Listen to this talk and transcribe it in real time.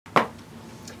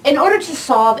In order to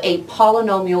solve a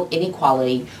polynomial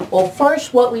inequality, well,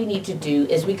 first what we need to do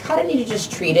is we kind of need to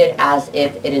just treat it as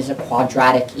if it is a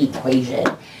quadratic equation.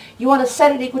 You want to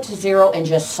set it equal to 0 and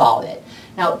just solve it.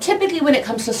 Now, typically when it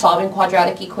comes to solving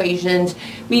quadratic equations,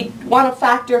 we want to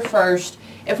factor first.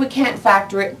 If we can't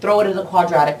factor it, throw it in the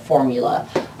quadratic formula.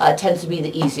 Tends to be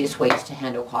the easiest ways to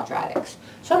handle quadratics.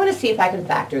 So I'm going to see if I can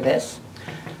factor this.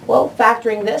 Well,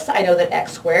 factoring this, I know that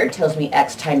x squared tells me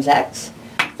x times x.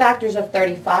 Factors of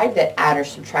 35 that add or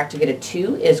subtract to get a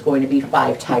 2 is going to be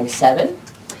 5 times 7.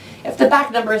 If the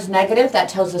back number is negative, that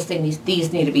tells us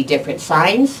these need to be different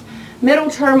signs. Middle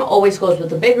term always goes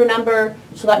with the bigger number,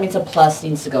 so that means a plus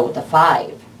needs to go with the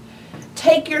 5.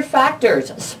 Take your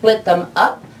factors, split them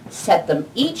up, set them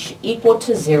each equal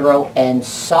to 0, and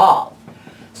solve.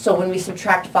 So when we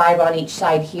subtract 5 on each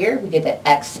side here, we get that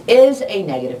x is a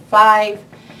negative 5.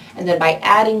 And then by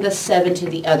adding the 7 to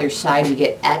the other side, we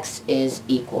get x is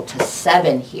equal to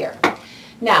 7 here.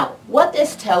 Now, what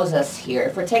this tells us here,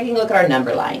 if we're taking a look at our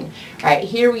number line, right,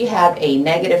 here we have a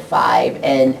negative 5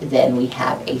 and then we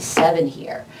have a 7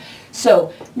 here.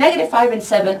 So negative 5 and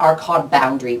 7 are called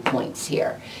boundary points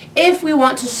here. If we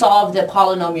want to solve the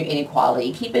polynomial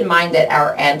inequality, keep in mind that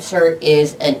our answer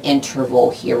is an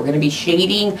interval here. We're going to be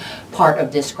shading part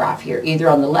of this graph here, either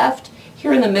on the left,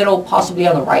 here in the middle, possibly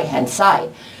on the right-hand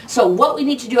side. So what we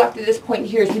need to do after this point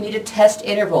here is we need to test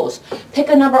intervals. Pick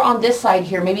a number on this side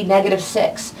here, maybe negative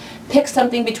 6. Pick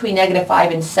something between negative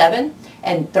 5 and 7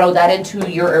 and throw that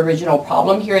into your original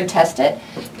problem here and test it.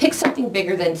 Pick something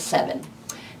bigger than 7.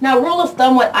 Now, rule of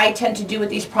thumb, what I tend to do with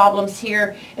these problems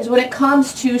here is when it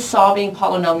comes to solving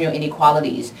polynomial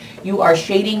inequalities, you are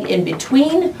shading in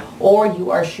between or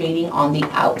you are shading on the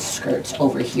outskirts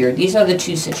over here. These are the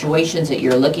two situations that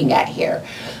you're looking at here.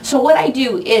 So what I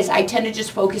do is I tend to just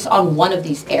focus on one of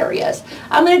these areas.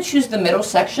 I'm going to choose the middle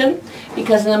section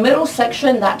because in the middle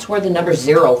section, that's where the number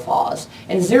 0 falls.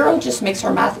 And 0 just makes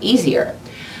our math easier.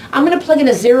 I'm going to plug in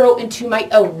a 0 into my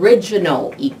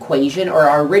original equation or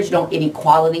our original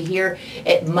inequality here.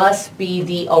 It must be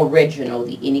the original,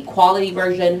 the inequality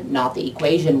version, not the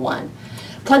equation one.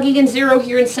 Plugging in 0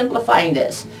 here and simplifying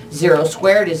this. 0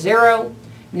 squared is 0.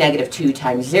 Negative 2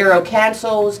 times 0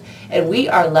 cancels. And we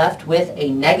are left with a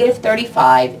negative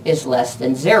 35 is less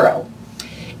than 0.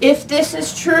 If this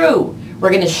is true, we're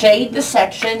going to shade the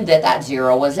section that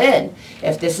 0 was in.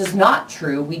 If this is not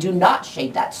true, we do not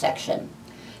shade that section.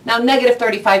 Now, negative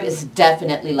 35 is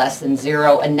definitely less than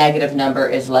 0. A negative number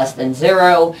is less than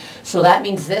 0. So that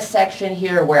means this section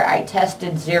here where I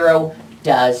tested 0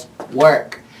 does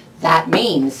work. That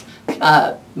means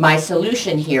my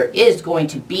solution here is going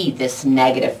to be this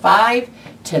negative 5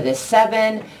 to this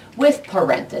 7 with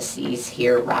parentheses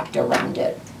here wrapped around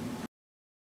it.